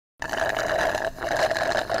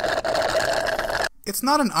It's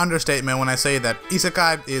not an understatement when I say that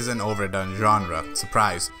Isekai is an overdone genre.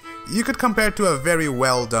 Surprise. You could compare it to a very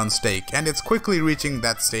well done steak, and it's quickly reaching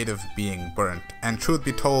that state of being burnt. And truth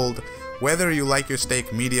be told, whether you like your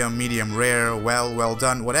steak medium, medium rare, well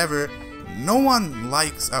done, whatever, no one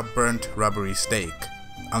likes a burnt rubbery steak.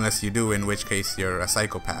 Unless you do, in which case you're a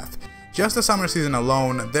psychopath. Just the summer season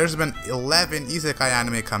alone, there's been 11 Isekai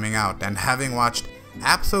anime coming out, and having watched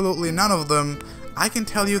absolutely none of them, I can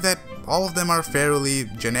tell you that all of them are fairly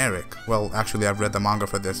generic. Well, actually I've read the manga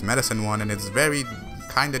for this medicine one, and it's very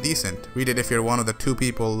kinda decent. Read it if you're one of the 2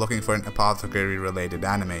 people looking for an apothecary related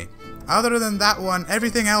anime. Other than that one,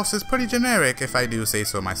 everything else is pretty generic, if I do say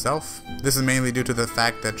so myself. This is mainly due to the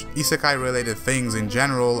fact that Isekai related things in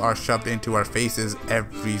general are shoved into our faces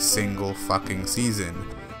every single fucking season.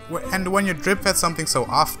 And when you're drip fed something so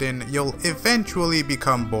often, you'll eventually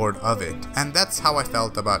become bored of it. And that's how I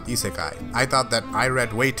felt about Isekai. I thought that I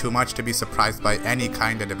read way too much to be surprised by any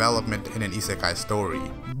kind of development in an Isekai story.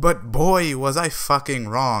 But boy, was I fucking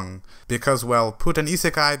wrong. Because, well, put an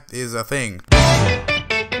Isekai is a thing.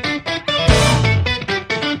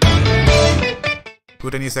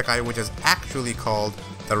 Put an Isekai, which is actually called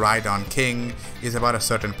The ℙ𝕌𝕋𝕀ℕ, is about a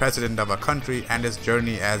certain president of a country and his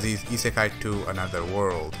journey as he's isekai to another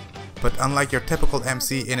world. But unlike your typical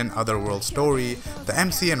MC in an otherworld story, the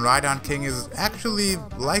MC in ℙ𝕌𝕋𝕀ℕ is actually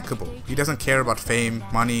likable. He doesn't care about fame,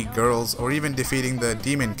 money, girls, or even defeating the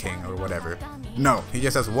Demon King or whatever. No, he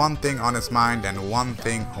just has one thing on his mind and one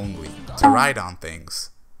thing only: to ride on things.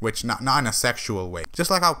 Which, not in a sexual way. Just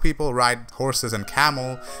like how people ride horses and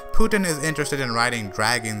camel, Putin is interested in riding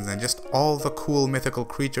dragons and just all the cool mythical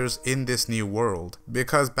creatures in this new world.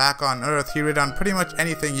 Because back on Earth, he rid on pretty much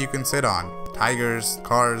anything you can sit on. Tigers,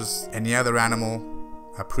 cars, any other animal,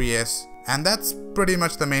 a Prius. And that's pretty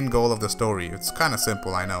much the main goal of the story. It's kinda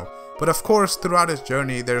simple, I know. But of course, throughout his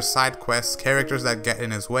journey, there's side quests, characters that get in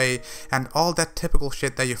his way, and all that typical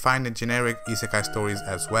shit that you find in generic isekai stories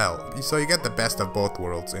as well. So you get the best of both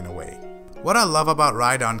worlds in a way. What I love about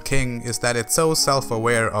ℙ𝕌𝕋𝕀ℕ is that it's so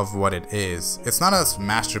self-aware of what it is. It's not a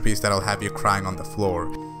masterpiece that'll have you crying on the floor.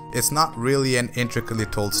 It's not really an intricately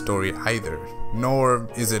told story either, nor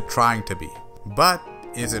is it trying to be. But,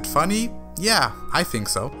 is it funny? Yeah, I think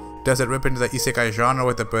so. Does it rip into the isekai genre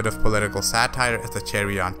with a bit of political satire as the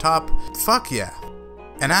cherry on top? Fuck yeah.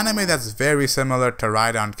 An anime that's very similar to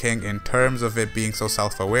ℙ𝕌𝕋𝕀ℕ in terms of it being so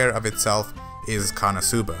self-aware of itself is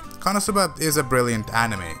Konosuba. Konosuba is a brilliant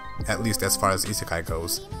anime, at least as far as isekai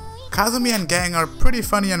goes. Kazumi and gang are pretty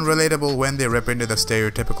funny and relatable when they rip into the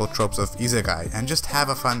stereotypical tropes of isekai and just have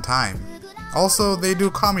a fun time. Also, they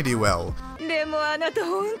do comedy well. でもあなた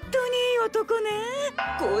本当にいい男ね。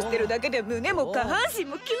こうしてるだけで胸も下半身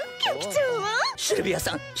もキュンキュンきちゃうわ。シルビア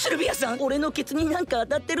さん、俺のケツになんか当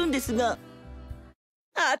たってるんですが。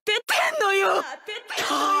当ててんのよ。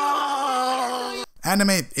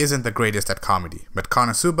 Anime isn't the greatest at comedy, but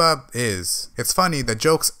Konosuba is. It's funny, the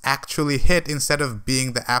jokes actually hit instead of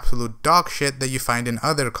being the absolute dog shit that you find in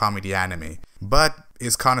other comedy anime. But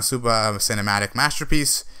is Konosuba a cinematic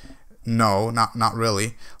masterpiece? No, not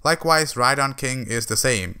really. Likewise, ℙ𝕌𝕋𝕀ℕ is the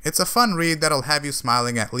same. It's a fun read that'll have you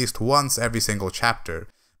smiling at least once every single chapter.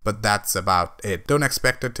 But that's about it. Don't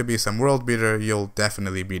expect it to be some world beater, you'll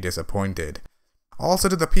definitely be disappointed. Also,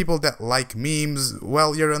 to the people that like memes,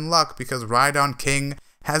 well, you're in luck because ℙ𝕌𝕋𝕀ℕ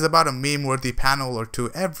has about a meme-worthy panel or two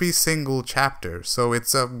every single chapter, so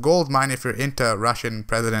it's a goldmine if you're into Russian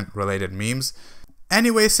president-related memes.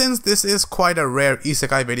 Anyway, since this is quite a rare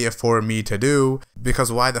isekai video for me to do, because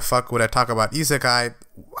why the fuck would I talk about isekai,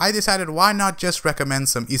 I decided why not just recommend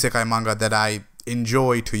some isekai manga that I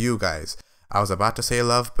enjoy to you guys. I was about to say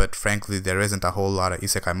love, but frankly there isn't a whole lot of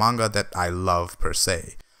isekai manga that I love per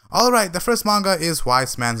se. Alright, the first manga is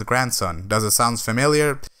Wise Man's Grandson. Does it sound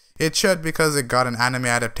familiar? It should, because it got an anime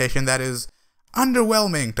adaptation that is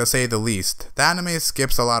underwhelming to say the least. The anime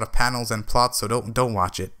skips a lot of panels and plots, so don't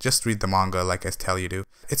watch it. Just read the manga like I tell you to.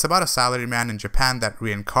 It's about a salaryman in Japan that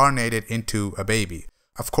reincarnated into a baby.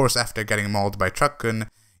 Of course, after getting mauled by Truckun,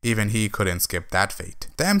 even he couldn't skip that fate.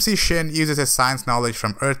 The MC Shin uses his science knowledge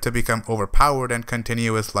from Earth to become overpowered and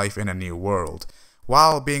continue his life in a new world,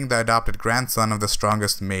 while being the adopted grandson of the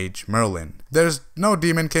strongest mage, Merlin. There's no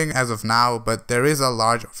Demon King as of now, but there is a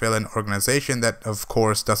large villain organization that of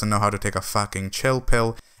course doesn't know how to take a fucking chill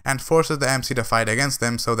pill and forces the MC to fight against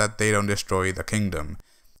them so that they don't destroy the kingdom.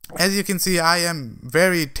 As you can see, I am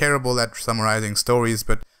very terrible at summarizing stories,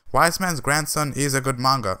 but Wise Man's Grandson is a good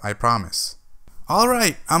manga, I promise.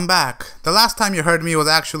 Alright, I'm back. The last time you heard me was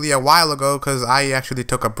actually a while ago because I actually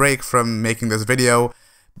took a break from making this video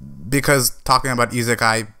because talking about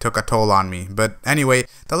Isekai took a toll on me. But anyway,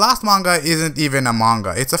 the last manga isn't even a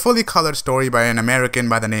manga. It's a fully colored story by an American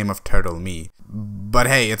by the name of ℙ𝕌𝕋𝕀ℕ. But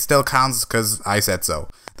hey, it still counts because I said so.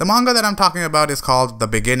 The manga that I'm talking about is called The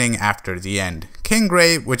Beginning After the End. King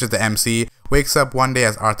Gray, which is the MC, wakes up one day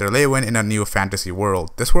as ℙ𝕌𝕋𝕀ℕ in a new fantasy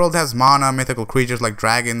world. This world has mana, mythical creatures like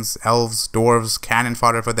dragons, elves, dwarves, cannon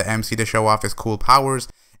fodder for the MC to show off his cool powers,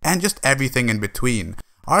 and just everything in between.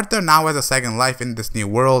 Arthur now has a second life in this new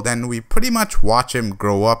world, and we pretty much watch him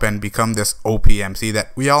grow up and become this OP MC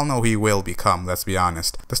that we all know he will become, let's be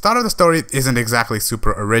honest. The start of the story isn't exactly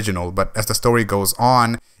super original, but as the story goes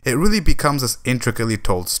on, it really becomes this intricately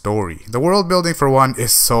told story. The world building for one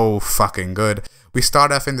is so fucking good. We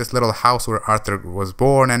start off in this little house where Arthur was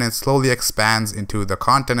born, and it slowly expands into the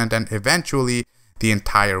continent and eventually the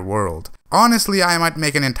entire world. Honestly, I might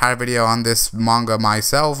make an entire video on this manga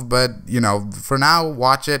myself, but you know, for now,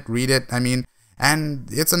 watch it, read it, and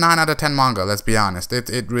it's a 9 out of 10 manga, let's be honest.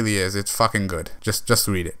 It really is. It's fucking good. Just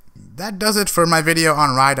read it. That does it for my video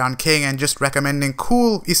on Ride on King and just recommending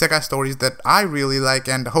cool isekai stories that I really like,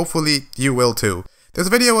 and hopefully you will too. This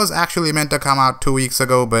video was actually meant to come out 2 weeks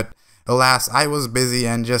ago, but alas, I was busy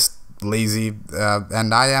and just lazy,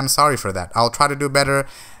 and I am sorry for that. I'll try to do better.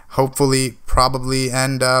 Hopefully, probably,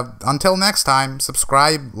 and until next time,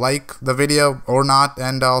 subscribe, like the video or not,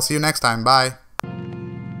 and I'll see you next time. Bye.